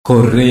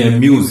Correia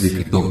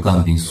Music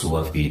tocando em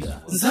sua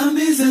vida.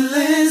 Nzambi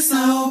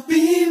Zelessa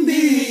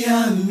opimbi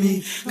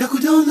yami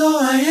gakudondo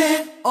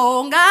aye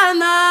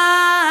ongana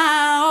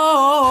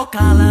o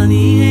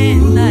kalani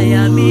enda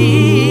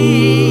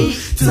yami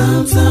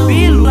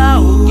bilwa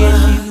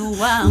ukeshinu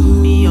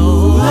wami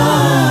o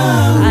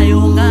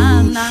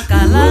ayongana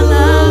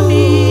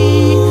kalanami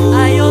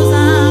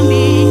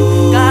ayozambi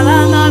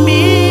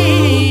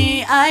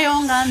kalanami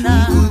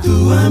ayongana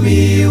kutu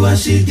wami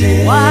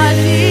washide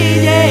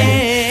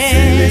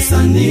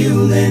Zelessa ni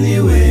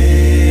uneniwe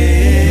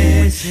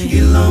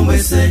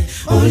Ilomwese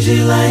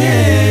onjilaye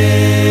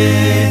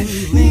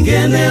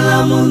Ningene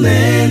la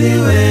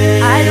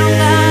muneniwe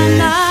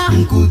ayongana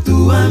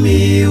Mkutu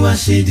wami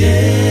washide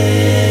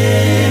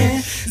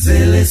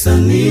Zelessa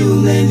ni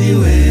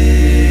uneniwe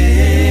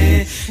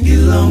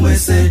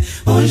Ilomwese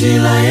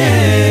onjilaye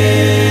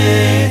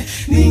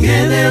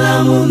Ningene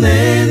la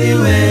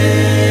muneniwe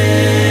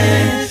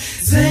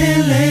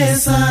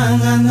Zelessa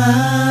ngana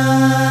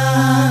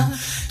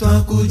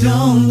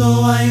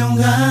Twakujondo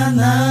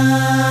ayongana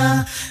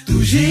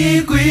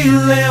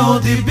Tujikwile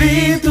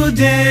odibito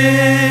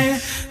de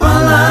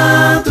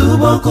Pala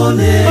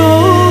tubokone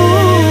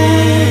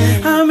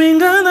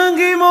Amingana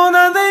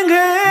ngimona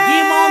denge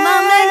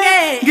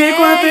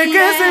Gikwate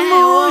kese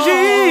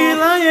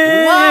mujila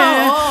ye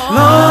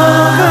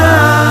Loka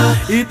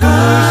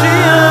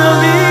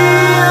itujiami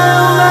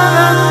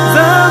Ayongana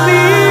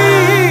Nzambi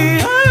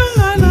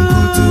Ayongana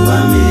Mkutu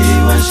wami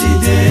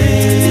washide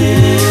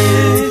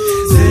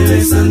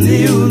Zelessa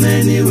ni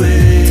uneniwe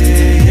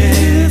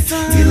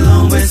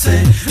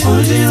Ilomwese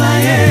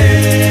onjilaye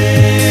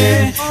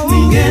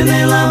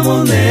Ningene la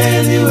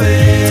muneniwe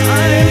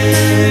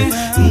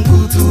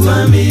Mkutu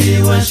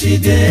wami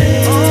washide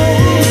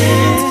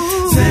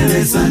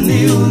Zelessa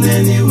ni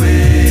uneniwe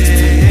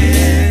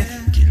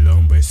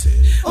Ilomwese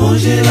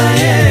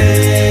onjilaye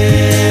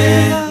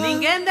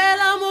Ningene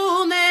la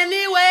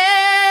muneniwe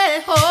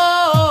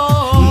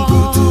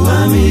Mkutu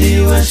wami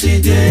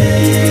washide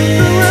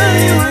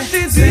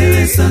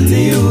Zelessa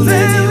ni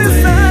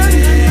uneniwe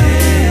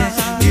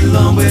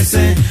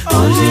Ilomwese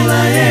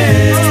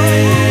onjilaye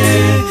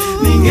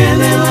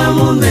Ningene la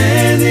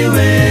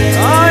muneniwe